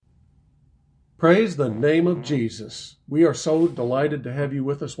Praise the name of Jesus. We are so delighted to have you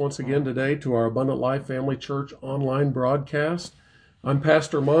with us once again today to our Abundant Life Family Church online broadcast. I'm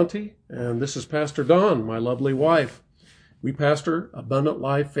Pastor Monty, and this is Pastor Dawn, my lovely wife. We pastor Abundant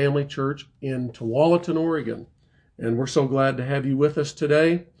Life Family Church in Tualatin, Oregon, and we're so glad to have you with us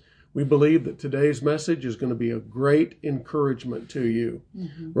today. We believe that today's message is going to be a great encouragement to you.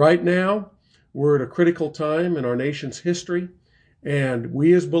 Right now, we're at a critical time in our nation's history, and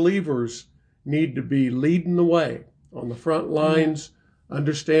we as believers need to be leading the way on the front lines,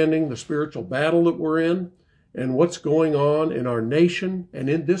 understanding the spiritual battle that we're in and what's going on in our nation and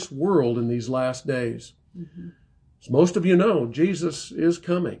in this world in these last days. As most of you know, Jesus is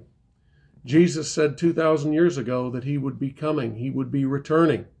coming. Jesus said 2,000 years ago that he would be coming, he would be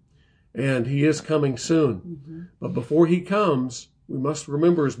returning, and he is coming soon. But before he comes, we must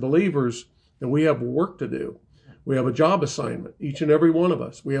remember as believers that we have work to do. We have a job assignment, each and every one of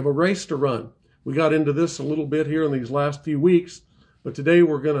us. We have a race to run. We got into this a little bit here in these last few weeks, but today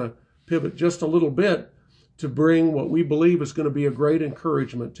we're going to pivot just a little bit to bring what we believe is going to be a great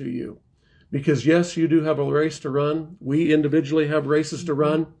encouragement to you. Because yes, you do have a race to run. We individually have races to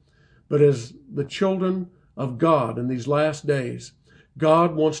run. But as the children of God in these last days,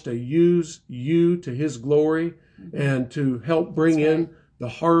 God wants to use you to his glory and to help bring in the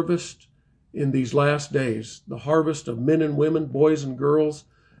harvest in these last days, the harvest of men and women, boys and girls,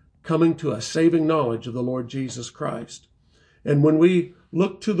 coming to a saving knowledge of the Lord Jesus Christ. And when we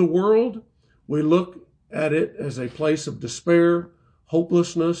look to the world, we look at it as a place of despair,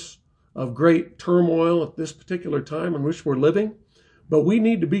 hopelessness, of great turmoil at this particular time in which we're living. But we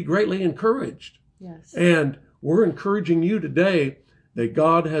need to be greatly encouraged. Yes. And we're encouraging you today that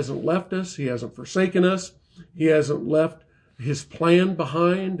God hasn't left us. He hasn't forsaken us. He hasn't left his plan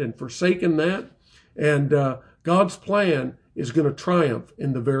behind and forsaken that. And God's plan is going to triumph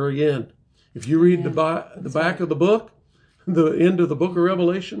in the very end. If you read the back of the book, the end of the book of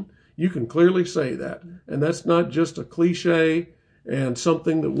Revelation, you can clearly say that. And that's not just a cliche and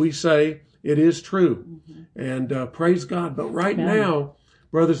something that we say. It is true. And praise God. But right now,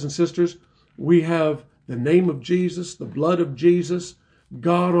 brothers and sisters, we have the name of Jesus, the blood of Jesus,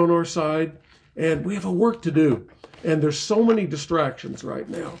 God on our side, and we have a work to do. And there's so many distractions right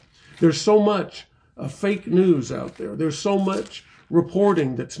now. There's so much fake news out there. There's so much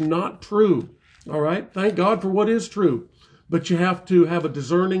reporting that's not true. All right? Thank God for what is true. But you have to have a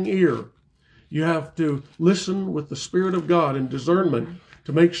discerning ear. You have to listen with the Spirit of God and discernment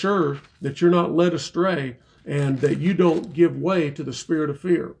to make sure that you're not led astray and that you don't give way to the spirit of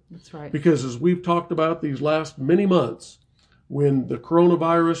fear. That's right. Because as we've talked about these last many months, when the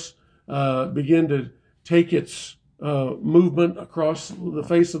coronavirus began to take its movement across the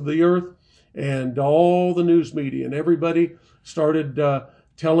face of the earth, and all the news media and everybody started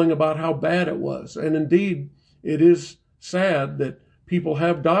telling about how bad it was. And indeed, it is sad that people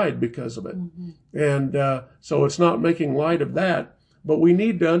have died because of it. And so it's not making light of that. But we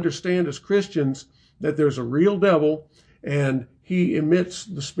need to understand as Christians that there's a real devil and he emits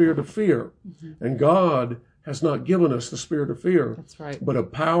the spirit of fear. And God has not given us the spirit of fear, That's right. but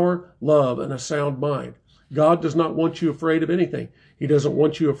of power, love, and a sound mind. God does not want you afraid of anything. He doesn't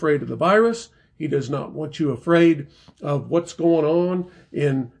want you afraid of the virus. He does not want you afraid of what's going on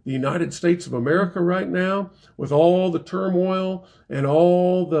in the United States of America right now with all the turmoil and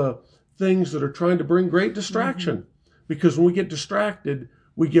all the things that are trying to bring great distraction. Because when we get distracted,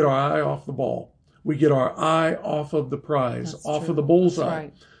 we get our eye off the ball. We get our eye off of the prize, off of the bullseye. That's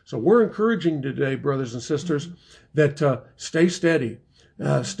right. So we're encouraging today, brothers and sisters, that stay steady.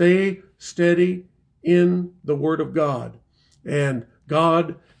 Stay steady in the Word of God. And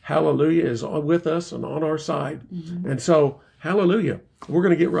God, hallelujah, is with us and on our side. And so, hallelujah, we're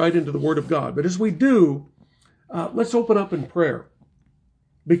going to get right into the Word of God. But as we do, let's open up in prayer.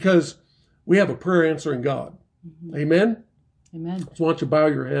 Because we have a prayer answering God. Amen? Amen. So why don't you bow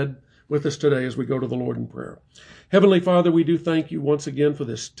your head with us today as we go to the Lord in prayer. Heavenly Father, we do thank you once again for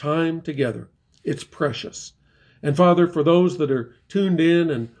this time together. It's precious. And Father, for those that are tuned in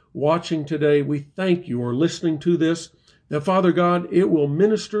and watching today, we thank you or listening to this, that Father God, it will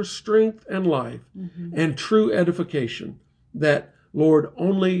minister strength and life and true edification that, Lord,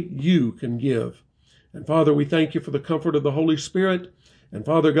 only you can give. And Father, we thank you for the comfort of the Holy Spirit. And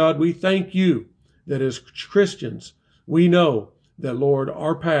Father God, we thank you that as Christians, we know that, Lord,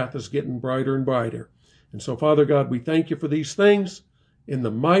 our path is getting brighter and brighter. And so, Father God, we thank you for these things in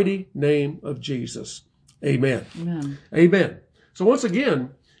the mighty name of Jesus. Amen. Amen. Amen. So once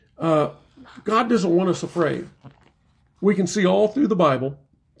again, God doesn't want us afraid. We can see all through the Bible,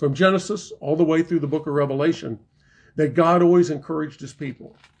 from Genesis all the way through the book of Revelation, that God always encouraged his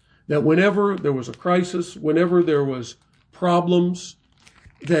people. that whenever there was a crisis, whenever there was problems,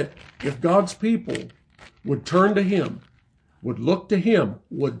 that if God's people would turn to Him, would look to Him,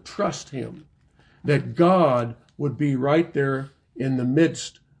 would trust Him, that God would be right there in the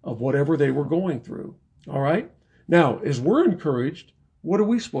midst of whatever they were going through. All right? Now, as we're encouraged, what are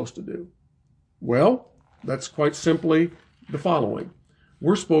we supposed to do? Well, that's quite simply the following.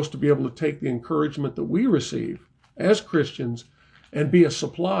 We're supposed to be able to take the encouragement that we receive as Christians and be a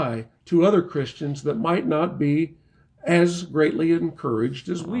supply to other Christians that might not be as greatly encouraged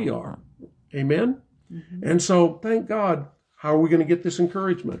as we are. Amen? Mm-hmm. And so, thank God, how are we going to get this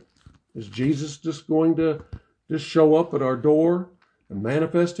encouragement? Is Jesus just going to just show up at our door and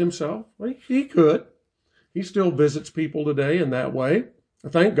manifest Himself? Well, He could. He still visits people today in that way.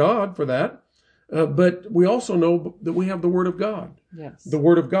 Thank God for that. But we also know that we have the Word of God. Yes. The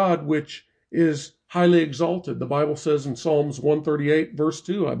Word of God, which is highly exalted. The Bible says in Psalms 138, verse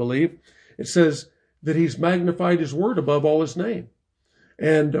 2, I believe, it says that He's magnified His Word above all His name.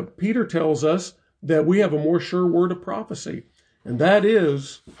 And Peter tells us that we have a more sure word of prophecy, and that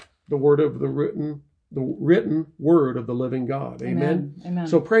is the word of the written word of the living God. Amen. Amen.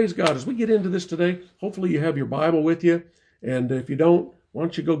 So praise God. As we get into this today, hopefully you have your Bible with you, and if you don't, why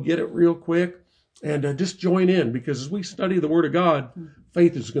don't you go get it real quick and just join in, because as we study the Word of God,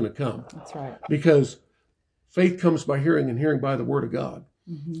 faith is going to come. That's right. Because faith comes by hearing, and hearing by the Word of God.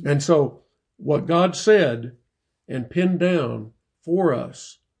 Mm-hmm. And so what God said and pinned down for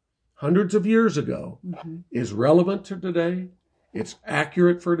us hundreds of years ago is relevant to today. It's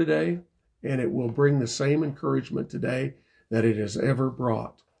accurate for today, and it will bring the same encouragement today that it has ever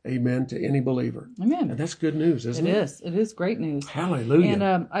brought. Amen, to any believer. Amen. And that's good news, isn't it? It is. It is great news. Hallelujah.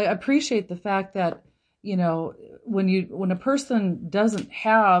 And I appreciate the fact that, when a person doesn't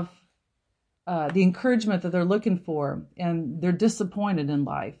have the encouragement that they're looking for, and they're disappointed in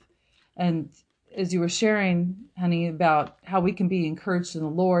life. And as you were sharing, honey, about how we can be encouraged in the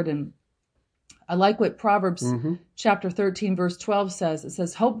Lord, and I like what Proverbs chapter 13, verse 12 says. It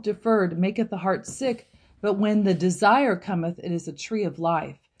says, hope deferred maketh the heart sick, but when the desire cometh, it is a tree of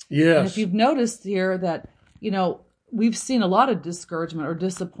life. Yes. And if you've noticed here that, we've seen a lot of discouragement or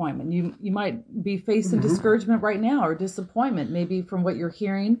disappointment. You might be facing discouragement right now, or disappointment, maybe from what you're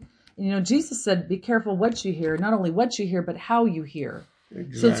hearing. And, Jesus said, be careful what you hear, not only what you hear, but how you hear.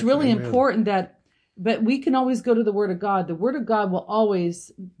 Exactly. So it's really important but we can always go to the Word of God. The Word of God will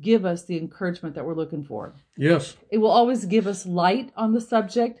always give us the encouragement that we're looking for. Yes. It will always give us light on the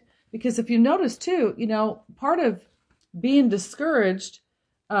subject. Because if you notice too, part of being discouraged,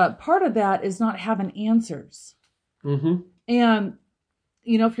 part of that is not having answers. Mm-hmm. And,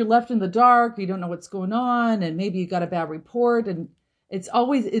 if you're left in the dark, you don't know what's going on, and maybe you got a bad report, and it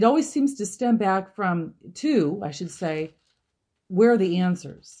always seems to stem back where are the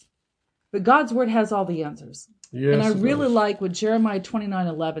answers? But God's Word has all the answers. Yes, and I really like what Jeremiah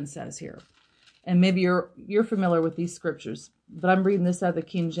 29:11 says here. And maybe you're familiar with these scriptures, but I'm reading this out of the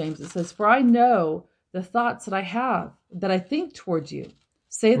King James. It says, for I know the thoughts that I have, that I think towards you,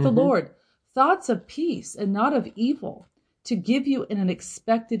 saith the Lord, thoughts of peace and not of evil, to give you an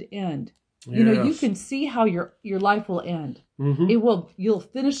expected end. Yes. You can see how your life will end. You'll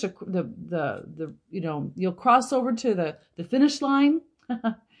finish you'll cross over to the finish line.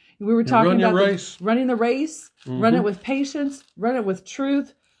 We were talking about running the race, run it with patience, run it with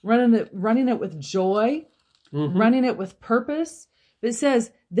truth, running it with joy, running it with purpose. It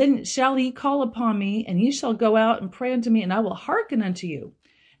says, then shall ye call upon me, and ye shall go out and pray unto me, and I will hearken unto you.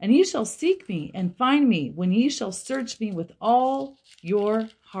 And ye shall seek me and find me when ye shall search me with all your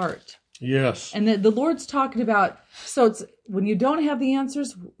heart. Yes. And the Lord's talking about, so it's when you don't have the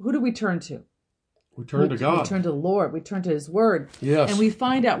answers, who do we turn to? We turn to God. We turn to the Lord. We turn to His Word. Yes. And we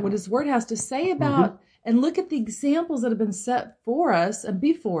find out what His Word has to say about, and look at the examples that have been set for us and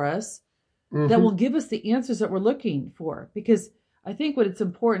before us that will give us the answers that we're looking for. Because I think what it's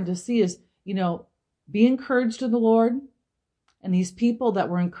important to see is, be encouraged in the Lord. And these people that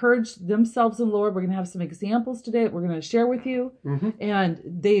were encouraged themselves in the Lord, we're going to have some examples today that we're going to share with you. And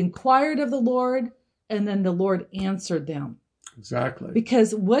they inquired of the Lord, and then the Lord answered them. Exactly.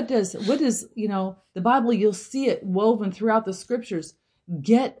 Because what does the Bible, you'll see it woven throughout the scriptures.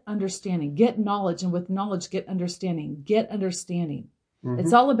 Get understanding, get knowledge, and with knowledge, get understanding. Get understanding.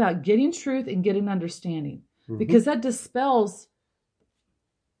 It's all about getting truth and getting understanding. Because that dispels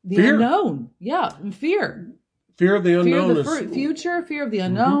the unknown. Yeah, and fear. Fear of the unknown. Fear of the future, fear of the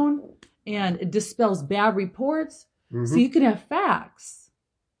unknown, and it dispels bad reports. So you can have facts.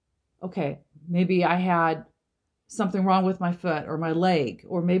 Okay, maybe I had something wrong with my foot or my leg,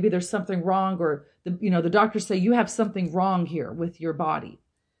 or maybe there's something wrong, or the doctors say you have something wrong here with your body.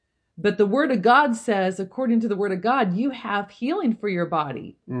 But the Word of God says, according to the Word of God, you have healing for your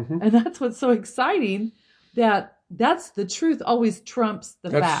body. Mm-hmm. And that's what's so exciting, that's the truth always trumps the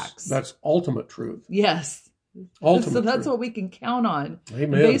facts. That's ultimate truth. Yes. Ultimate So that's truth. what we can count on Amen.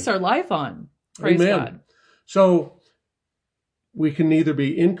 and base our life on. Praise Amen. God. So we can either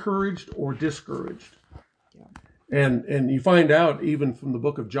be encouraged or discouraged. Yeah. And you find out even from the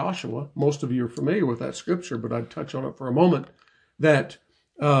book of Joshua, most of you are familiar with that scripture, but I'd touch on it for a moment, that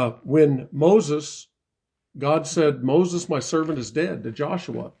when God said, Moses, my servant, is dead to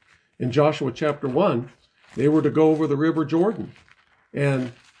Joshua. In Joshua chapter 1, they were to go over the river Jordan.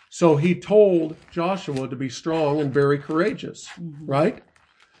 And so he told Joshua to be strong and very courageous, right?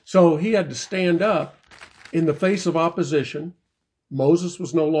 So he had to stand up in the face of opposition. Moses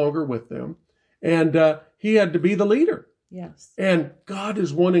was no longer with them. And he had to be the leader. Yes. And God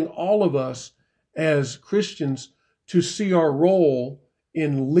is wanting all of us as Christians to see our role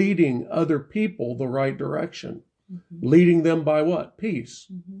in leading other people the right direction. Leading them by what?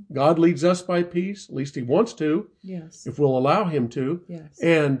 Peace. God leads us by peace. At least he wants to. Yes. If we'll allow him to. Yes.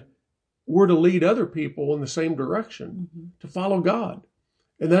 And we're to lead other people in the same direction, to follow God.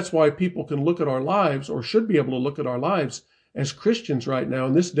 And that's why people can look at our lives, or should be able to look at our lives as Christians right now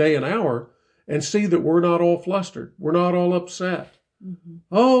in this day and hour, and see that we're not all flustered. We're not all upset.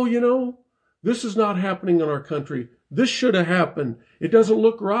 Oh, this is not happening in our country. This should have happened. It doesn't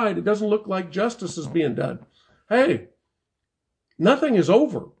look right. It doesn't look like justice is being done. Hey, nothing is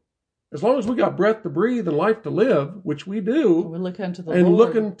over. As long as we got breath to breathe and life to live, which we do, We're looking to the and Lord.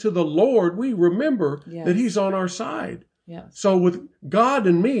 looking to the Lord, we remember Yes. that he's on our side. Yes. So with God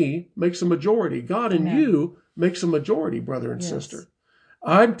and me makes a majority. God and Amen. you makes a majority, brother and Yes. sister.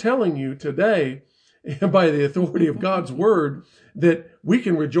 I'm telling you today, by the authority of God's word, that we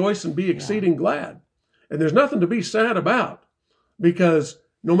can rejoice and be exceeding glad. And there's nothing to be sad about, because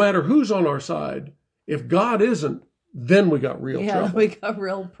no matter who's on our side, if God isn't, then we got real trouble. We got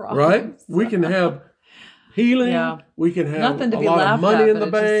real problems. Right? We can have healing. Yeah. We can have Nothing to a be lot of laughed money at, in the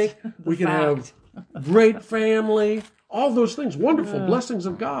but it's bank. just the We can fact. have great family. All those things, wonderful blessings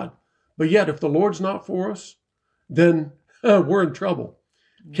of God. But yet, if the Lord's not for us, then we're in trouble.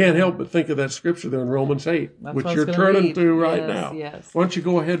 Can't help but think of that scripture there in Romans 8, That's which what I you're was gonna turning read. to right Yes, now. yes. Why don't you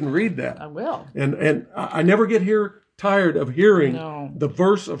go ahead and read that? I will. And I never get tired of hearing No. the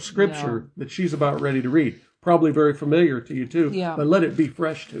verse of scripture that she's about ready to read. Probably very familiar to you too, Yeah. but let it be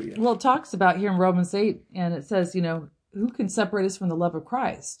fresh to you. Well, it talks about here in Romans 8, and it says, who can separate us from the love of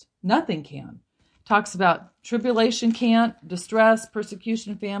Christ? Nothing can. Talks about tribulation can't, distress,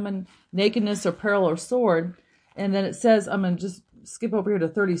 persecution, famine, nakedness, or peril, or sword. And then it says, I'm going to just skip over here to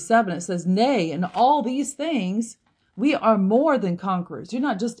 37. It says, nay, in all these things, we are more than conquerors. You're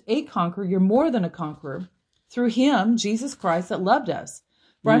not just a conqueror, you're more than a conqueror through him, Jesus Christ, that loved us.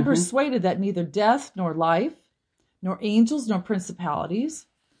 For I'm persuaded that neither death, nor life, nor angels, nor principalities,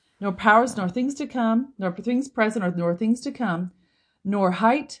 nor powers, nor things to come, nor things present, nor things to come, nor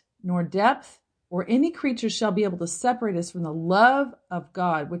height, nor depth, or any creature shall be able to separate us from the love of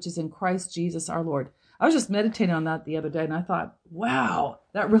God, which is in Christ Jesus our Lord. I was just meditating on that the other day, and I thought, wow,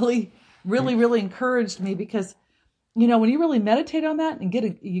 that really, really, really encouraged me, because, when you really meditate on that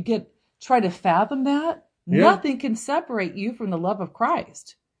and try to fathom that, nothing can separate you from the love of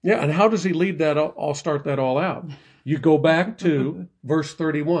Christ. Yeah, and how does he lead that? I'll start that all out. You go back to verse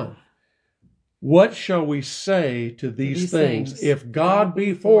 31. What shall we say to these things? If God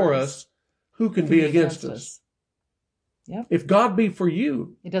be for us, who can be against us? Yep. If God be for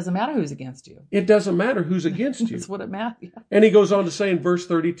you, it doesn't matter who's against you. It doesn't matter who's against you. That's what it matters. Yeah. And he goes on to say in verse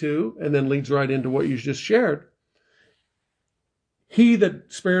 32, and then leads right into what you just shared. He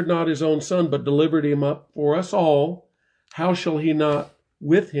that spared not his own son, but delivered him up for us all, how shall he not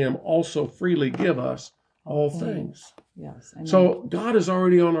with him also freely give us all things? Yes. So God is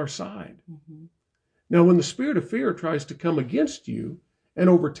already on our side. Now, when the spirit of fear tries to come against you and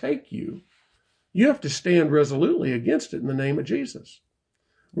overtake you, you have to stand resolutely against it in the name of Jesus.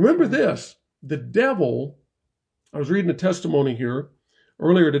 Remember this, the devil, I was reading a testimony here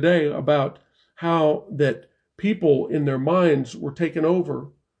earlier today about how that people in their minds were taken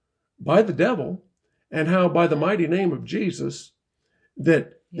over by the devil, and how by the mighty name of Jesus,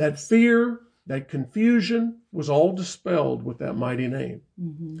 that fear, that confusion was all dispelled with that mighty name.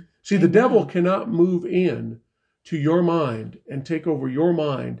 See, the devil cannot move in to your mind and take over your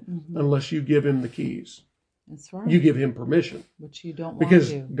mind unless you give him the keys. That's right. You give him permission. Which you don't want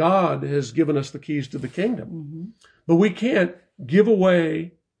because to. God has given us the keys to the kingdom. But we can't give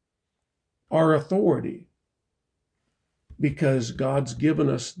away our authority, because God's given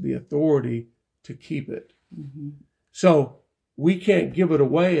us the authority to keep it. So we can't give it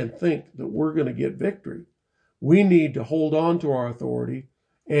away and think that we're going to get victory. We need to hold on to our authority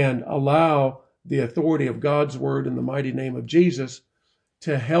and allow the authority of God's word in the mighty name of Jesus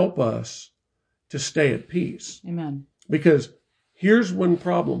to help us to stay at peace. Amen. Because here's when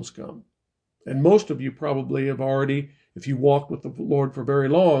problems come. And most of you probably have already, if you walked with the Lord for very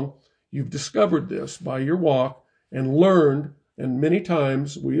long, you've discovered this by your walk and learned. And many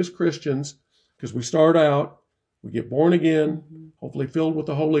times we as Christians, because we start out, we get born again, hopefully filled with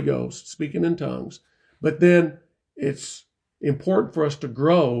the Holy Ghost, speaking in tongues. But then it's important for us to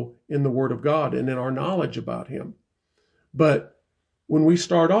grow in the Word of God and in our knowledge about Him. But when we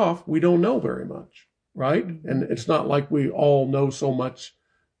start off, we don't know very much, right? And it's not like we all know so much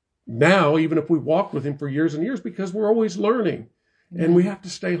now, even if we walked with Him for years and years, because we're always learning. And we have to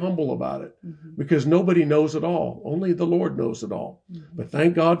stay humble about it because nobody knows it all. Only the Lord knows it all. But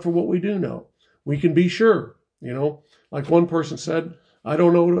thank God for what we do know. We can be sure, like one person said, I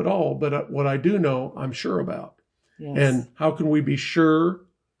don't know it all, but what I do know, I'm sure about. Yes. And how can we be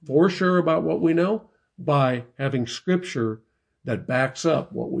for sure about what we know? By having scripture that backs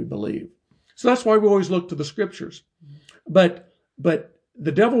up what we believe. So that's why we always look to the scriptures. But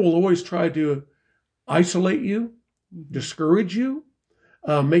the devil will always try to isolate you, discourage you,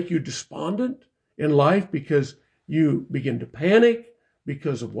 make you despondent in life because you begin to panic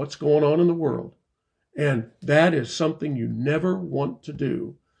because of what's going on in the world. And that is something you never want to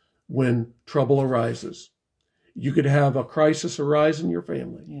do when trouble arises. You could have a crisis arise in your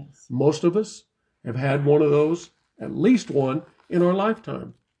family. Yes. Most of us have had one of those, at least one, in our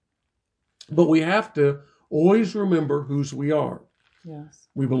lifetime. But we have to always remember whose we are. Yes.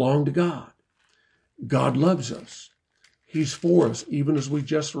 We belong to God. God loves us. He's for us, even as we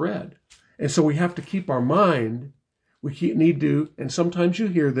just read. And so we have to keep our mind. Need to, and sometimes you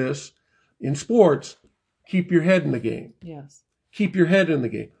hear this in sports, keep your head in the game. Yes. Keep your head in the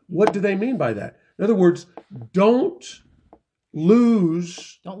game. What do they mean by that? In other words, don't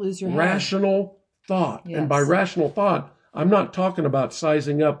lose your head. Rational thought. Yes. And by rational thought, I'm not talking about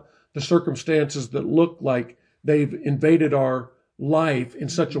sizing up the circumstances that look like they've invaded our life in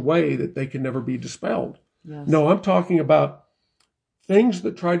such a way that they can never be dispelled. Yes. No, I'm talking about things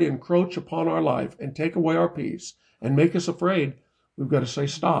that try to encroach upon our life and take away our peace and make us afraid. We've got to say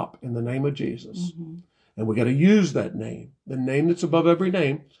stop in the name of Jesus. And we got to use that name, the name that's above every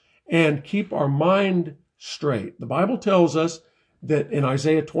name, and keep our mind straight. The Bible tells us that in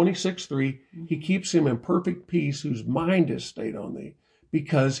Isaiah 26:3, He keeps him in perfect peace whose mind is stayed on thee,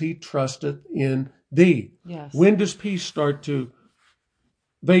 because he trusteth in thee. Yes. When does peace start to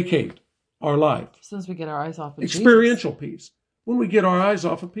vacate our life? As soon as we get our eyes off of Experiential peace. When we get our eyes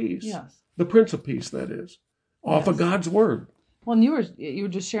off of peace. Yes. The Prince of Peace, that is. Off of God's Word. Well, and you were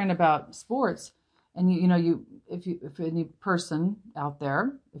just sharing about sports, and if any person out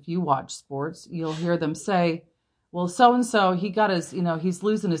there, if you watch sports, you'll hear them say, well, so-and-so, he got he's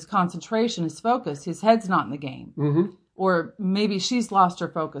losing his concentration, his focus, his head's not in the game. Mm-hmm. Or maybe she's lost her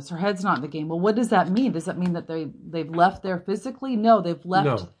focus, her head's not in the game. Well, what does that mean? Does that mean that they've left there physically? No, they've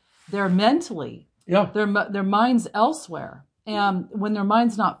left there mentally. Yeah. Their mind's elsewhere. And when their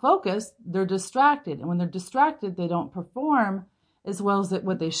mind's not focused, they're distracted. And when they're distracted, they don't perform as well as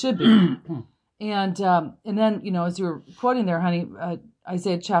what they should be. And then, as you were quoting there, honey,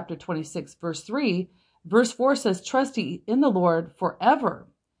 Isaiah chapter 26, verse 3, verse 4 says, trust ye in the Lord forever.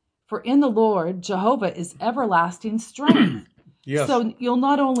 For in the Lord, Jehovah is everlasting strength. Yes. So you'll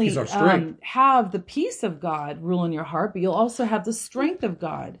not only have the peace of God rule in your heart, but you'll also have the strength of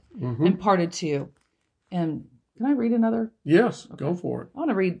God imparted to you. And can I read another? Yes, go for it. I want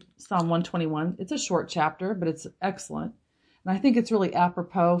to read Psalm 121. It's a short chapter, but it's excellent. And I think it's really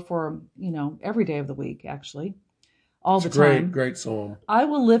apropos for, every day of the week, actually. All the time. Great psalm. I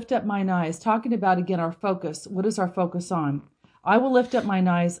will lift up mine eyes, talking about, again, our focus. What is our focus on? I will lift up mine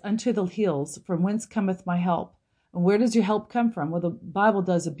eyes unto the hills, from whence cometh my help. And where does your help come from? Well, the Bible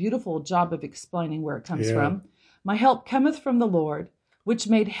does a beautiful job of explaining where it comes from. My help cometh from the Lord, which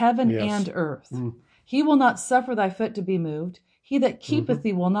made heaven and earth. He will not suffer thy foot to be moved. He that keepeth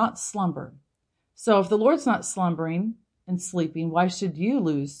thee will not slumber. So if the Lord's not slumbering and sleeping, why should you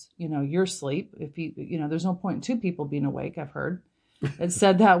lose, your sleep? If there's no point in two people being awake, I've heard it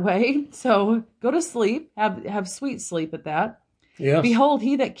said that way. So go to sleep, have sweet sleep at that. Yes. Behold,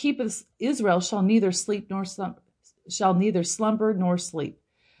 he that keepeth Israel shall neither slumber nor sleep.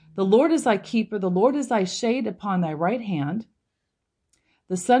 The Lord is thy keeper, the Lord is thy shade upon thy right hand.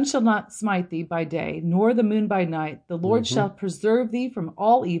 The sun shall not smite thee by day, nor the moon by night. The Lord shall preserve thee from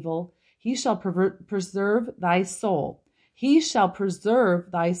all evil. He shall preserve thy soul. He shall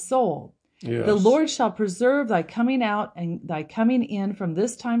preserve thy soul. Yes. The Lord shall preserve thy coming out and thy coming in from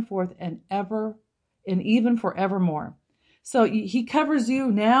this time forth and even forevermore. So he covers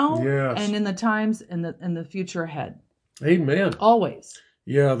you now Yes. and in the times in the future ahead. Amen. Always.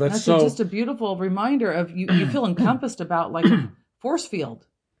 Yeah, That's just a beautiful reminder of you feel encompassed about like a force field,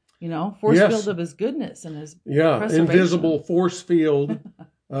 force Yes. field of his goodness and his preservation. Invisible force field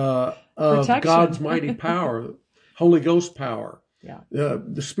of God's mighty power, Holy Ghost power. Yeah.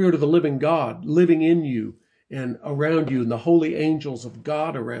 The Spirit of the living God living in you and around you, and the holy angels of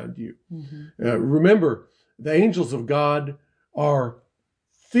God around you. Mm-hmm. Remember, the angels of God are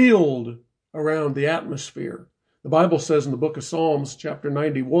filled around the atmosphere. The Bible says in the book of Psalms, chapter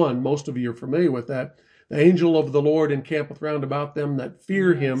 91, most of you are familiar with that, the angel of the Lord encampeth round about them that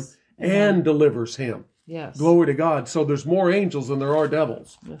fear him and delivers him. Yes. Glory to God. So there's more angels than there are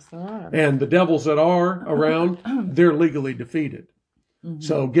devils. Yes, there are. And the devils that are around, they're legally defeated. Mm-hmm.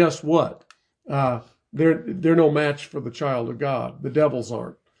 So guess what? They're no match for the child of God. The devils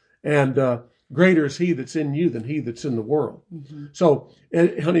aren't. And greater is he that's in you than he that's in the world. Mm-hmm. So,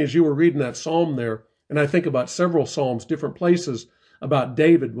 honey, as you were reading that psalm there, and I think about several psalms, different places about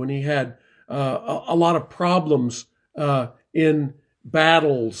David when he had a lot of problems in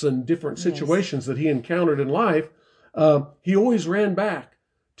battles and different situations that he encountered in life, he always ran back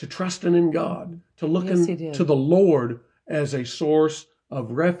to trusting in God, to looking to the Lord as a source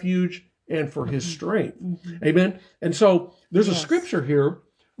of refuge and for his strength. Mm-hmm. Amen. And so there's a scripture here.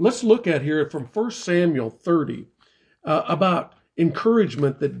 Let's look at here from 1 Samuel 30 about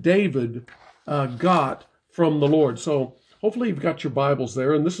encouragement that David got from the Lord. So hopefully you've got your Bibles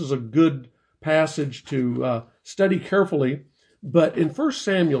there, and this is a good passage to study carefully. But in 1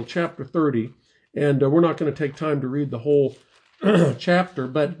 Samuel chapter 30, and we're not going to take time to read the whole chapter,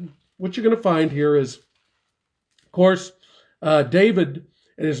 but what you're going to find here is, of course, David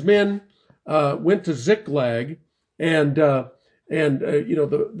and his men went to Ziklag, and the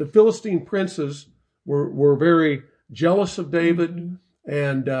Philistine princes were very jealous of David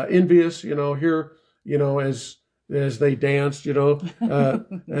and envious. As they danced,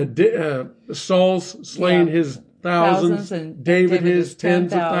 Saul's slain his thousands, and David his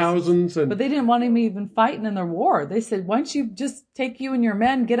tens of thousands. But they didn't want him even fighting in their war. They said, why don't you just take you and your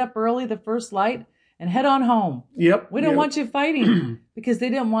men, get up early the first light, and head on home. Yep. We don't want you fighting, because they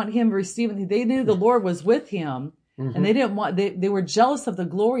didn't want him receiving. They knew the Lord was with him, and they didn't want. They were jealous of the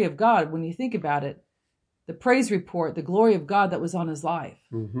glory of God. When you think about it, the praise report, the glory of God that was on his life,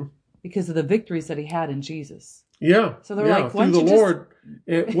 because of the victories that he had in Jesus. Yeah. So they're like, why through don't the you Lord,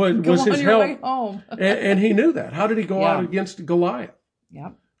 it was his help. Way home. and he knew that. How did he go out against Goliath?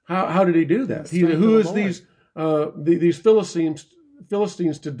 Yep. How did he do that? Who is these Philistines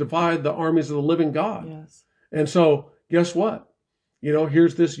to divide the armies of the living God? Yes. And so guess what?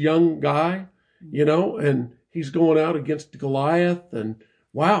 Here's this young guy, and he's going out against Goliath, and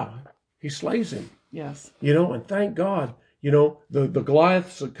wow, he slays him. Yes. And thank God, the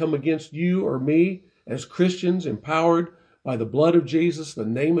Goliaths that come against you or me as Christians, empowered by the blood of Jesus, the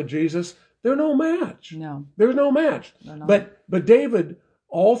name of Jesus, they're no match. No. There's no match. But David,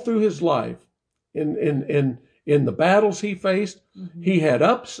 all through his life, in the battles he faced, he had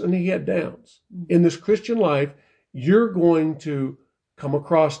ups and he had downs. In this Christian life, you're going to come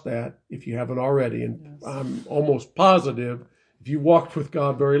across that if you haven't already. And I'm almost positive, if you walked with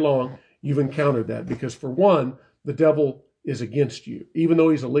God very long, you've encountered that. Because for one, the devil is against you. Even though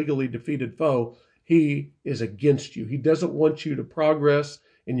he's a legally defeated foe, he is against you. He doesn't want you to progress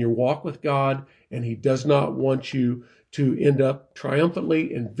in your walk with God, and he does not want you to end up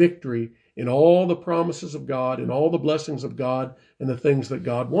triumphantly in victory in all the promises of God and all the blessings of God and the things that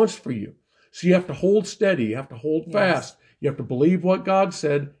God wants for you. So you have to hold steady. You have to hold fast. You have to believe what God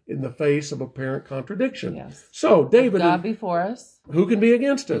said in the face of apparent contradiction. Yes. So David, if God before us, who can be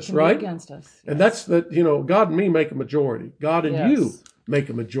against us, right? Be against us. Yes. And that's God and me make a majority. God and you make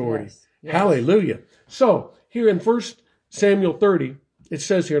a majority. Yes. Yes. Hallelujah. So here in 1 Samuel 30, it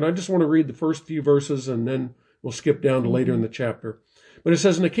says here, and I just want to read the first few verses and then we'll skip down to later in the chapter. But it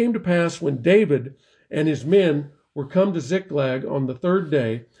says, and it came to pass when David and his men were come to Ziklag on the third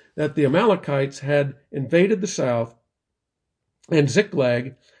day, that the Amalekites had invaded the south and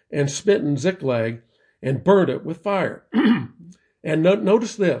Ziklag, and smitten Ziklag, and burnt it with fire. And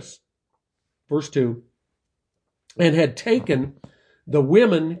notice this, verse 2, and had taken the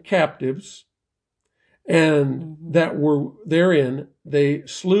women captives, and that were therein, they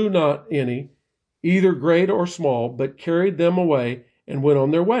slew not any, either great or small, but carried them away and went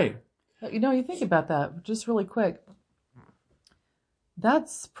on their way. You think about that just really quick.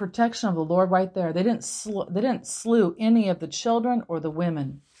 That's protection of the Lord right there. They didn't slew any of the children or the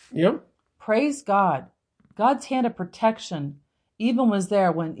women. Yep. praise God. God's hand of protection even was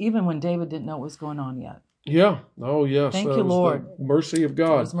there even when David didn't know what was going on yet. Yeah. Oh, yes. Thank That you, was Lord. the mercy of It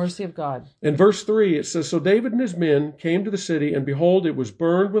God. was mercy of God. In verse 3, it says, So David and his men came to the city, and behold, it was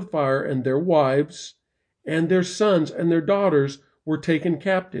burned with fire, and their wives and their sons and their daughters were taken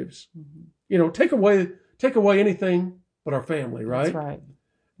captives. Mm-hmm. Take away anything but our family, right? That's right.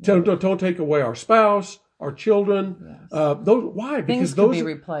 Don't take away our spouse, our children. Yes. Why? Things can be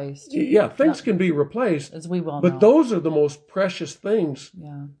replaced. Yeah, things can be replaced. As we well know. But those are the most precious things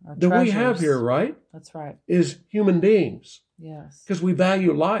our that treasures. we have here, right? That's right. Is human beings. Yes. Because we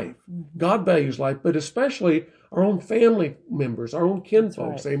value life. Mm-hmm. God values life, but especially our own family members, our own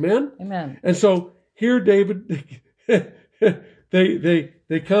kinfolks. Right. Amen? Amen. And so here, David,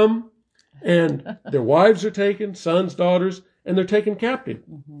 they come, and their wives are taken, sons, daughters, and they're taken captive.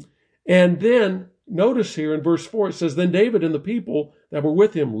 Mm-hmm. And then notice here in verse 4, it says, Then David and the people that were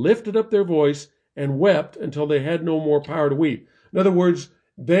with him lifted up their voice and wept until they had no more power to weep. In other words,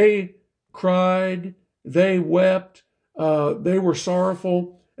 they cried, they wept, they were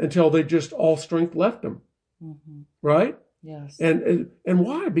sorrowful until they just all strength left them. Mm-hmm. Right? Yes. And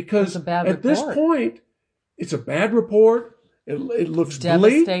why? Because at this point, it's a bad report. It looks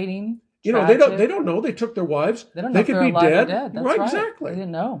devastating. Bleak. They don't know. They took their wives. They don't know if could they're be alive dead. Or dead. That's right, right. Exactly. They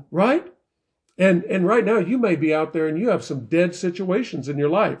didn't know. Right? And right now you may be out there and you have some dead situations in your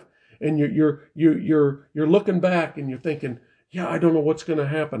life, and you're looking back and you're thinking, yeah, I don't know what's going to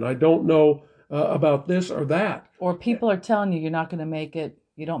happen. I don't know about this or that. Or people are telling you you're not going to make it.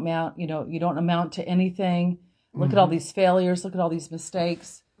 You don't amount to anything. Look at all these failures. Look at all these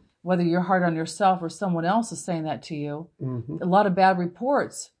mistakes. Whether you're hard on yourself or someone else is saying that to you. Mm-hmm. A lot of bad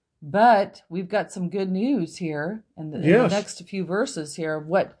reports. But we've got some good news here in the next few verses here.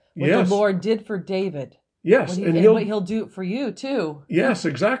 What the Lord did for David. Yes. And he'll do it for you too. Yes,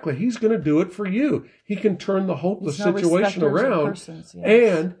 exactly. He's going to do it for you. He can turn the hopeless situation around.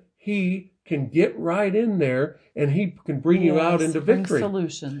 And he can get right in there and he can bring you out into victory.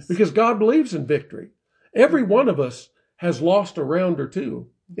 Solutions. Because God believes in victory. Every one of us has lost a round or two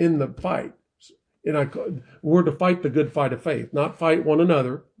in the fight. And we're to fight the good fight of faith, not fight one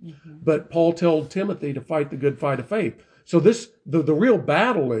another. Mm-hmm. But Paul told Timothy to fight the good fight of faith. So the real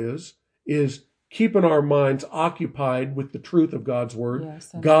battle is keeping our minds occupied with the truth of God's word.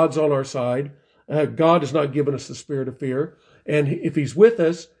 Yes, God's on our side. God has not given us the spirit of fear. And if he's with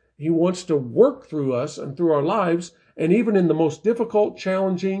us, he wants to work through us and through our lives. And even in the most difficult,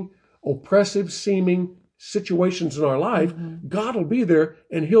 challenging, oppressive seeming situations in our life, mm-hmm. God will be there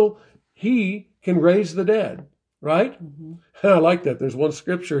and he can raise the dead, right? Mm-hmm. I like that. There's one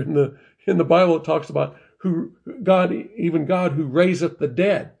scripture in the Bible that talks about God who raiseth the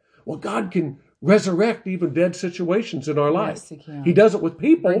dead. Well, God can resurrect even dead situations in our life. Yes, he can. He does it with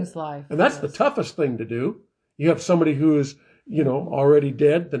people. Brings life. And that's the toughest thing to do. You have somebody who is, already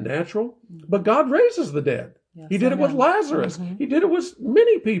dead, the natural, but God raises the dead. Yes, he did it with Lazarus. Mm-hmm. He did it with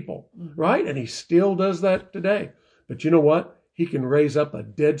many people, mm-hmm. right? And he still does that today. But you know what? He can raise up a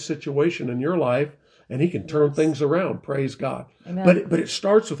dead situation in your life and he can turn things around. Praise God. Amen. But it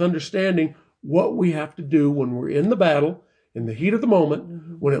starts with understanding what we have to do when we're in the battle, in the heat of the moment,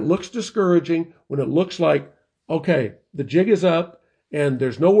 mm-hmm. when it looks discouraging, when it looks like, okay, the jig is up and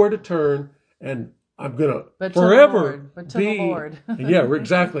there's nowhere to turn and I'm going to forever be... the Lord. Yeah,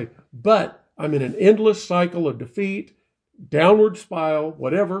 exactly. But I'm in an endless cycle of defeat, downward spiral,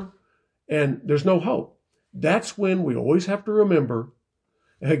 whatever, and there's no hope. That's when we always have to remember,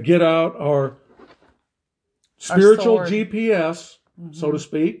 get out our spiritual GPS, mm-hmm. so to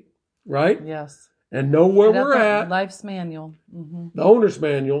speak, right? Yes. And know where we're at. Life's manual. Mm-hmm. The owner's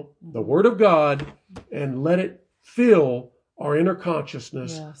manual, mm-hmm. the Word of God, and let it fill our inner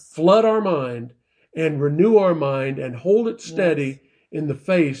consciousness, flood our mind, and renew our mind, and hold it steady in the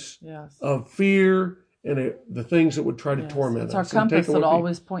face of fear and the things that would try to torment us. It's our compass that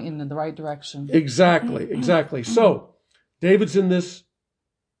always point in the right direction. Exactly. So, David's in this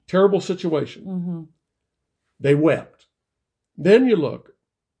terrible situation. Mm-hmm. They wept. Then you look,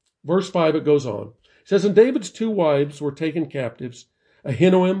 verse 5, it goes on. It says, And David's 2 wives were taken captives,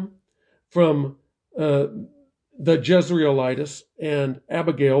 Ahinoam from the Jezreelites, and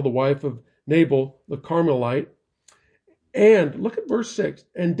Abigail, the wife of Nabal, the Carmelite. And look at verse 6.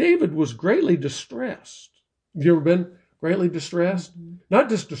 And David was greatly distressed. Have you ever been greatly distressed? Mm-hmm. Not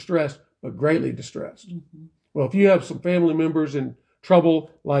just distressed, but greatly distressed. Mm-hmm. Well, if you have some family members in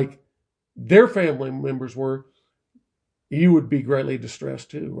trouble like their family members were, you would be greatly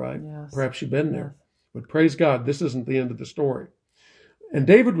distressed too, right? Yes. Perhaps you've been there. But praise God, this isn't the end of the story. And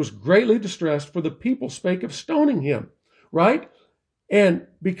David was greatly distressed, for the people spake of stoning him, right? And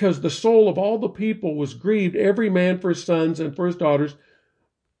because the soul of all the people was grieved, every man for his sons and for his daughters.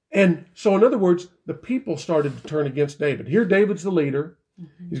 And so, in other words, the people started to turn against David. Here, David's the leader.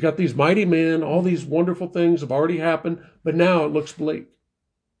 He's got these mighty men. All these wonderful things have already happened. But now it looks bleak.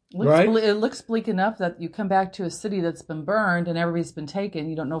 Right? It looks bleak enough that you come back to a city that's been burned and everybody's been taken.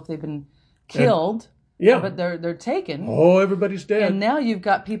 You don't know if they've been killed. Yeah. But they're taken. Oh, everybody's dead. And now you've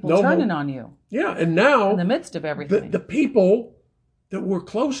got people turning on you. Yeah, and now in the midst of everything. The people that were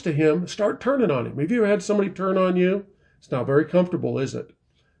close to him start turning on him. Have you ever had somebody turn on you? It's not very comfortable, is it?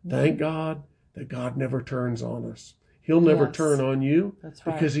 Thank God that God never turns on us. He'll never turn on you. That's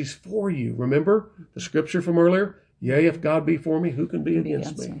right. Because he's for you. Remember the scripture from earlier? Yea, if God be for me, who can be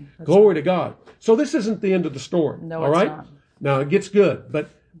against me? Glory to God. So this isn't the end of the story. No, all right? It's not. Now it gets good.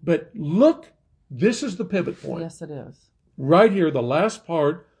 But look, this is the pivot point. Yes, it is. Right here, the last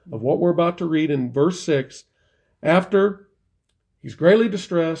part of what we're about to read in verse 6. After he's greatly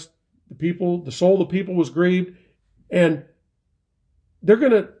distressed, the soul of the people was grieved, and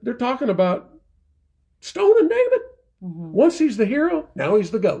they're talking about stoning David. Mm-hmm. Once he's the hero, now he's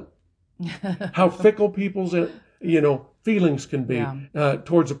the goat. How fickle people's feelings can be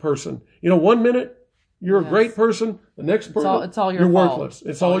towards a person. 1 minute you're a great person, the next person it's all your you're fault. worthless.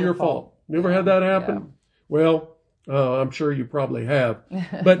 It's all your fault. You ever had that happen? Yeah. Well, I'm sure you probably have.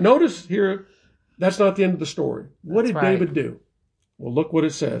 But notice here, that's not the end of the story. What did David do? Well, look what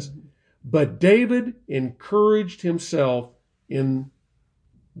it says. Mm-hmm. But David encouraged himself in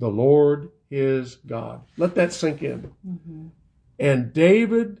the Lord his God. Let that sink in. Mm-hmm. And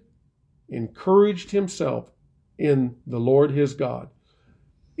David encouraged himself in the Lord his God.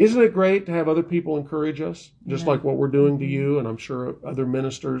 Isn't it great to have other people encourage us, just like what we're doing to you? And I'm sure other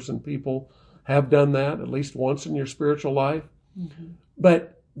ministers and people have done that at least once in your spiritual life. Mm-hmm.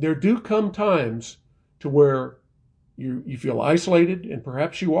 But there do come times to where you feel isolated, and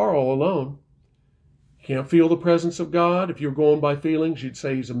perhaps you are all alone. Can't feel the presence of God. If you're going by feelings, you'd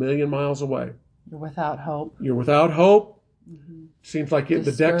say he's a million miles away. You're without hope. You're without hope. Mm-hmm. Seems like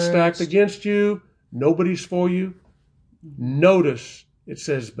the deck's stacked against you. Nobody's for you. Mm-hmm. Notice it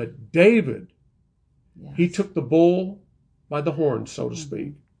says, but David, he took the bull by the horns, so to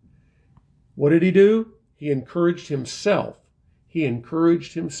speak. What did he do? He encouraged himself. He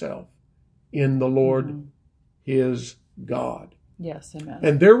encouraged himself in the Lord his God. Yes, amen.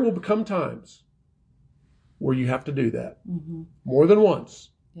 And there will become times where you have to do that. Mm-hmm. More than once.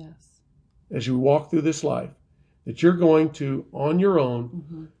 Yes. As you walk through this life, that you're going to, on your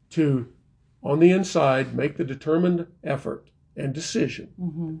own, to, on the inside, make the determined effort and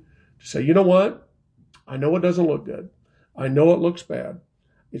decision to say, you know what? I know it doesn't look good. I know it looks bad.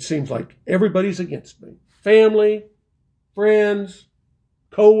 It seems like everybody's against me. Family, friends,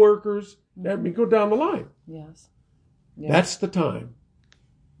 co-workers. Let me go down the line. Yes. That's the time.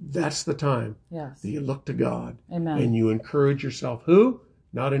 That's the time that you look to God. Amen. And you encourage yourself. Who?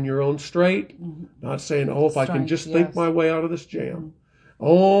 Not in your own straight. Not saying, if I can just think my way out of this jam.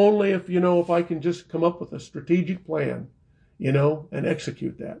 Only if I can just come up with a strategic plan, and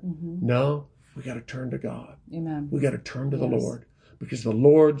execute that. No, we got to turn to God. Amen. We got to turn to the Lord, because the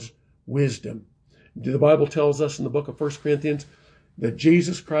Lord's wisdom. The Bible tells us in the book of 1 Corinthians that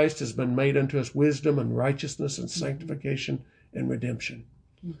Jesus Christ has been made unto us wisdom and righteousness and sanctification and redemption.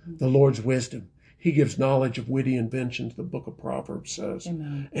 The Lord's wisdom. He gives knowledge of witty inventions, the book of Proverbs says.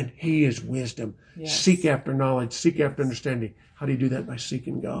 Amen. And he is wisdom. Yes. Seek after knowledge, seek after understanding. How do you do that? By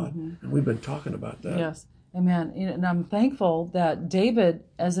seeking God. And we've been talking about that. Yes. Amen. And I'm thankful that David,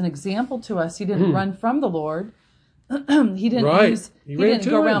 as an example to us, he didn't run from the Lord. He didn't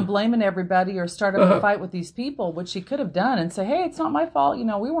go around blaming everybody or start up a fight with these people, which he could have done and say, hey, it's not my fault.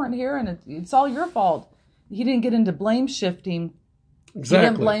 We weren't here and it's all your fault. He didn't get into blame shifting. Exactly. He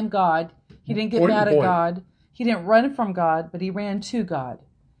didn't blame God. He didn't get mad at God. He didn't run from God, but he ran to God.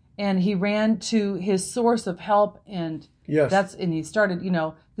 And he ran to his source of help. And and he started,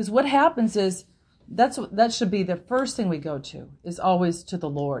 because what happens is that should be the first thing we go to, is always to the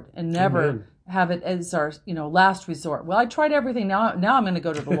Lord, and never have it as our, last resort. Well, I tried everything. Now I'm going to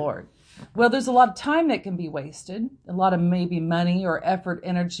go to the Lord. Well, there's a lot of time that can be wasted, a lot of maybe money or effort,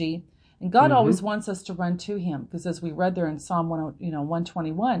 energy. And God always wants us to run to him, because as we read there in Psalm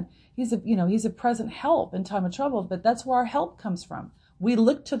 121, he's a present help in time of trouble, but that's where our help comes from. We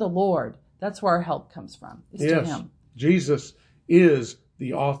look to the Lord. That's where our help comes from. It's to him. Jesus is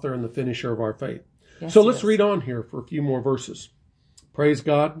the author and the finisher of our faith. Yes, so let's read on here for a few more verses. Praise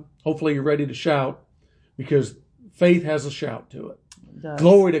God. Hopefully you're ready to shout, because faith has a shout to it.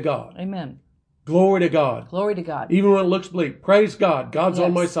 Glory to God. Amen. Glory to God. Glory to God. Even when it looks bleak, praise God. God's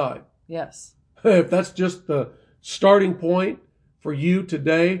on my side. Yes. If that's just the starting point for you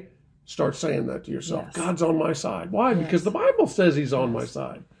today, start saying that to yourself. Yes. God's on my side. Why? Yes. Because the Bible says he's on my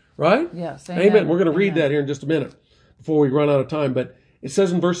side, right? Yes. Amen. We're going to read Amen. that here in just a minute before we run out of time. But it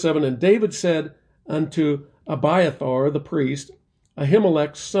says in verse 7, and David said unto Abiathar the priest,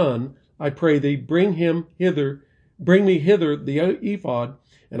 Ahimelech's son, I pray thee, bring me hither the ephod.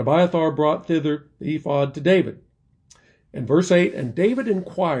 And Abiathar brought thither the ephod to David. And verse 8, and David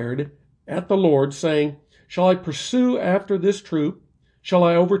inquired at the Lord, saying, shall I pursue after this troop? Shall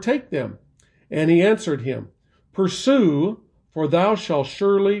I overtake them? And he answered him, pursue, for thou shalt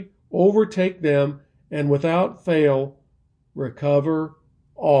surely overtake them, and without fail recover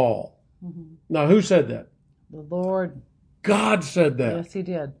all. Mm-hmm. Now, who said that? The Lord. God said that. Yes, he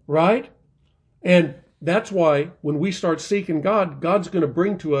did. Right? And that's why when we start seeking God, God's going to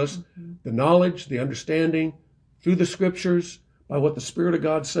bring to us the knowledge, the understanding through the scriptures, by what the Spirit of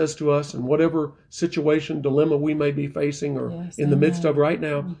God says to us and whatever situation, dilemma we may be facing or in the midst of right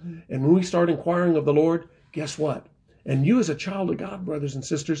now. Mm-hmm. And when we start inquiring of the Lord, guess what? And you as a child of God, brothers and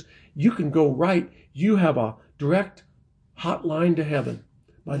sisters, you can go right. You have a direct hotline to heaven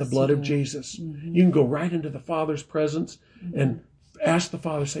by the blood of Jesus. Mm-hmm. You can go right into the Father's presence and ask the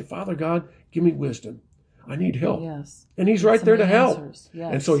Father, say, Father God, give me wisdom. I need help. Yes. And he's right there to help.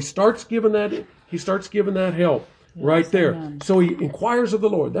 Yes. And so he starts giving that help. Yes, right there. Amen. So he inquires of the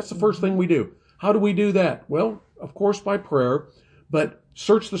Lord. That's the first thing we do. How do we do that? Well, of course, by prayer, but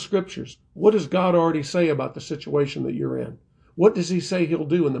search the scriptures. What does God already say about the situation that you're in? What does he say he'll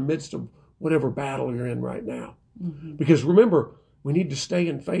do in the midst of whatever battle you're in right now? Mm-hmm. Because remember, we need to stay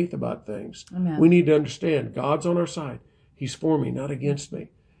in faith about things. Amen. We need to understand God's on our side. He's for me, not against me.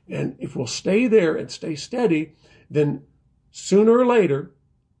 And if we'll stay there and stay steady, then sooner or later,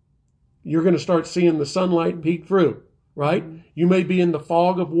 you're going to start seeing the sunlight peek through, right? Mm-hmm. You may be in the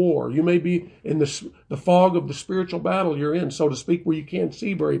fog of war. You may be in the fog of the spiritual battle you're in, so to speak, where you can't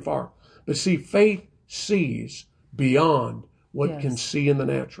see very far. But see, faith sees beyond what can see in the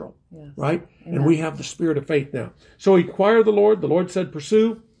natural, right? Amen. And we have the spirit of faith now. So inquire the Lord. The Lord said,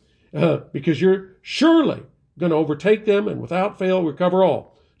 pursue, because you're surely going to overtake them and without fail recover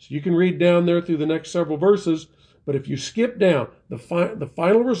all. So you can read down there through the next several verses. But if you skip down, the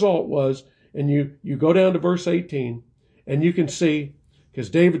final result was, and you go down to verse 18, and you can see, because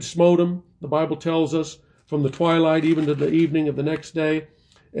David smote them, the Bible tells us, from the twilight even to the evening of the next day,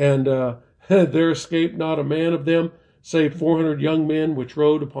 and there escaped not a man of them, save 400 young men which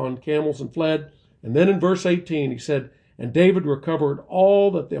rode upon camels and fled. And then in verse 18 he said, and David recovered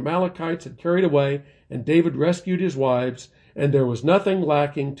all that the Amalekites had carried away, and David rescued his wives, and there was nothing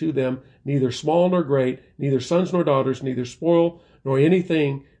lacking to them, neither small nor great, neither sons nor daughters, neither spoil nor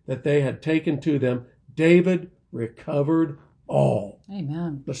anything that they had taken to them. David recovered all.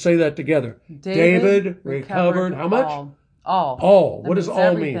 Amen. Let's say that together. David recovered how much? All. All. What does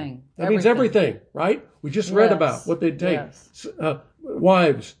all mean? That means everything, right? We just read about what they'd take. Yes.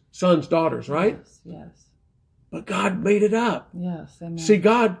 Wives, sons, daughters, right? Yes. But God made it up. Yes. Amen. See,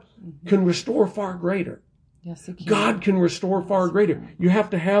 God can restore far greater. Yes, he can. God can restore far greater. You have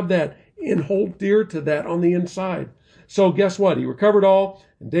to have that and hold dear to that on the inside. So guess what? He recovered all,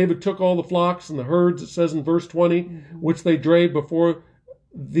 and David took all the flocks and the herds, it says in verse 20, which they drave before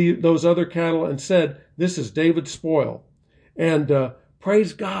those other cattle, and said, this is David's spoil. And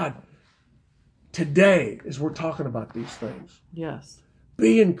praise God, today, as we're talking about these things. Yes.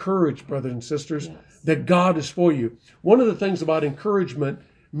 Be encouraged, brothers and sisters, that God is for you. One of the things about encouragement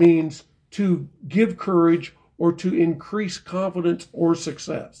means to give courage or to increase confidence or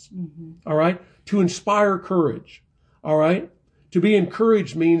success. Mm-hmm. All right? To inspire courage. All right? To be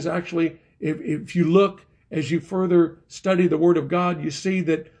encouraged means actually, if you look as you further study the Word of God, you see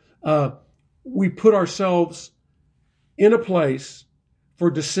that we put ourselves in a place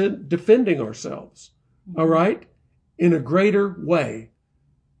for defending ourselves. Mm-hmm. All right? In a greater way.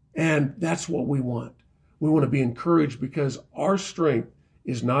 And that's what we want. We want to be encouraged because our strength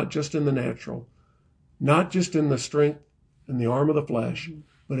is not just in the natural, not just in the strength and the arm of the flesh,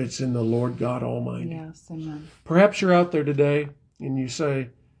 but it's in the Lord God Almighty. Yes, amen. Perhaps you're out there today and you say,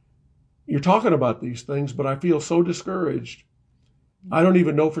 you're talking about these things, but I feel so discouraged. I don't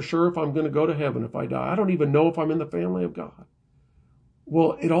even know for sure if I'm going to go to heaven if I die. I don't even know if I'm in the family of God.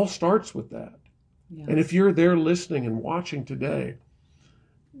 Well, it all starts with that. Yes. And if you're there listening and watching today,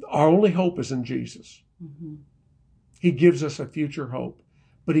 our only hope is in Jesus. Mm-hmm. He gives us a future hope,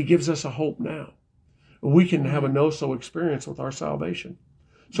 but he gives us a hope now. We can have a know-so experience with our salvation.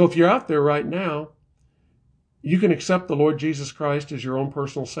 So if you're out there right now, you can accept the Lord Jesus Christ as your own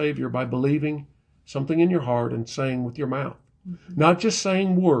personal Savior by believing something in your heart and saying with your mouth. Mm-hmm. Not just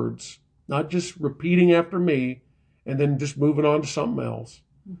saying words, not just repeating after me and then just moving on to something else.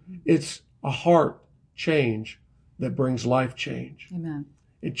 It's a heart change that brings life change. Amen.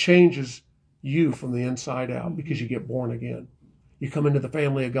 It changes you from the inside out because you get born again. You come into the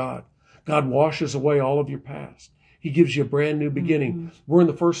family of God. God washes away all of your past. He gives you a brand new beginning. We're in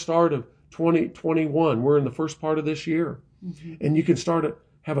the first start of 2021. We're in the first part of this year. And you can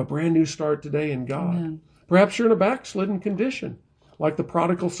have a brand new start today in God. Amen. Perhaps you're in a backslidden condition, like the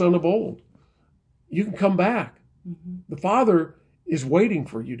prodigal son of old. You can come back. The Father is waiting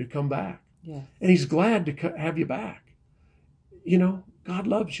for you to come back. Yes. And He's glad to have you back. You know, God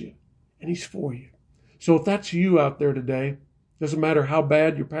loves you and He's for you. So if that's you out there today, doesn't matter how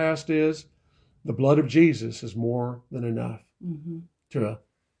bad your past is, the blood of Jesus is more than enough to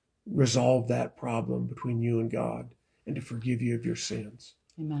resolve that problem between you and God and to forgive you of your sins.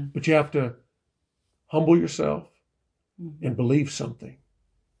 Amen. But you have to humble yourself and believe something.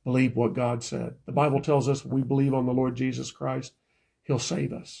 Believe what God said. The Bible tells us if we believe on the Lord Jesus Christ, He'll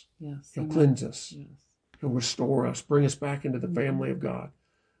save us. Yes. He'll Amen. cleanse us. Yes. He'll restore us, bring us back into the family of God,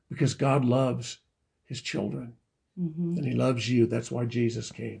 because God loves His children and He loves you. That's why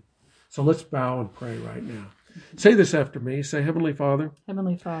Jesus came. So let's bow and pray right now. Say this after me. Say, Heavenly Father,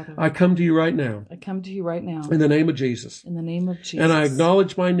 Heavenly Father, I come to you right now I come to you right now in the name of Jesus, in the name of Jesus. and I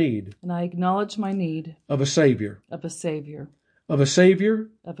acknowledge my need And I acknowledge my need of a Savior, of a Savior, of a Savior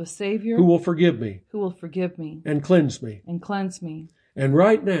who who will forgive me will forgive me and cleanse me. and cleanse me. And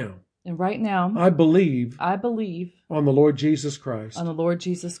right now, And right now, I believe I believe on the Lord Jesus Christ, on the Lord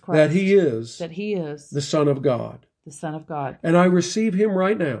Jesus Christ, that He is the the Son of God. Son of God. And I receive Him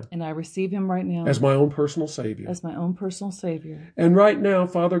right now And I receive Him right now as my own personal Savior. as my own personal Savior. And right now,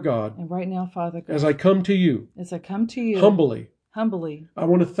 Father God, And right now, Father God, as I come to you as I come to you humbly, I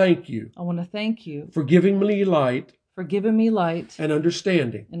want to thank you want to thank you for giving me light for giving me light and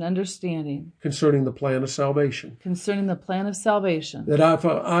understanding and understanding concerning the plan of salvation. concerning the plan of salvation. That if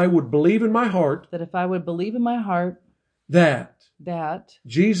I would believe in my heart That if I would believe in my heart that that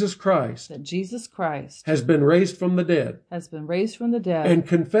Jesus Christ Jesus Christ has been raised from the dead, has been raised from the dead, and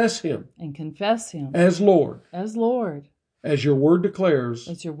confess Him and confess Him as Lord, as your word declares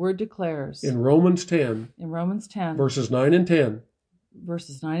as your word declares in Romans 10, in Romans 10, verses 9 and 10,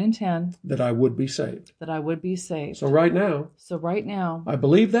 verses 9 and 10, that I would be saved. that I would be saved. So right now, I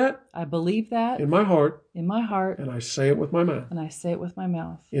believe that believe that in my heart, in my heart, and I say it with my mouth. and I say it with my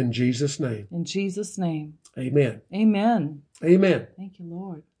mouth. In Jesus' name, In Jesus' name. amen. Amen. Amen. Thank you,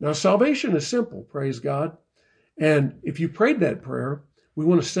 Lord. Now, salvation is simple, praise God. And if you prayed that prayer, we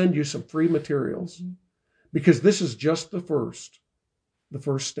want to send you some free materials because this is just the first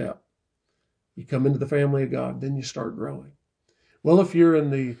step. You come into the family of God, then you start growing. Well, if you're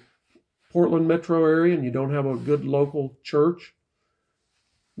in the Portland metro area and you don't have a good local church,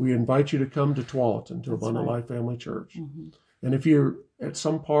 we invite you to come to Tualatin, to Abundant Life Family Church. And if you're at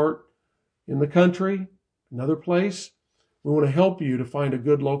some part in the country, another place, we want to help you to find a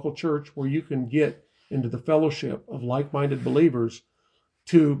good local church where you can get into the fellowship of like-minded believers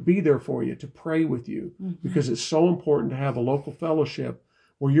to be there for you, to pray with you, because it's so important to have a local fellowship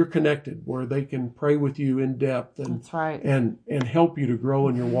where you're connected, where they can pray with you in depth and That's right. and help you to grow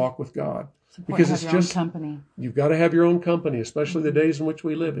in your walk with God. Because it's just company. You've got to have your own company, especially the days in which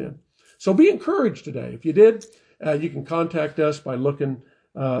we live in. So be encouraged today. If you did, you can contact us by looking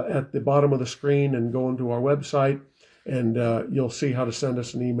at the bottom of the screen and going to our website, and you'll see how to send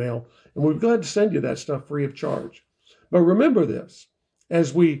us an email. And we're glad to send you that stuff free of charge. But remember this,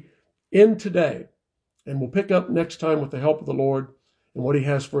 as we end today, and we'll pick up next time with the help of the Lord and what He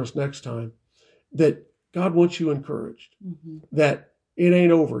has for us next time, that God wants you encouraged, that it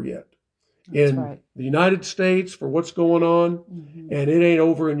ain't over yet. That's in right. the United States for what's going on, and it ain't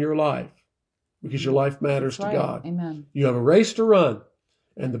over in your life because your life matters That's to right. God. Amen. You have a race to run,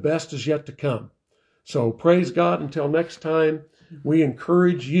 and the best is yet to come. So praise God. Until next time, we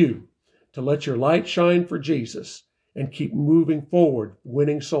encourage you to let your light shine for Jesus and keep moving forward,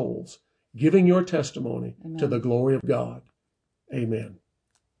 winning souls, giving your testimony to the glory of God. Amen.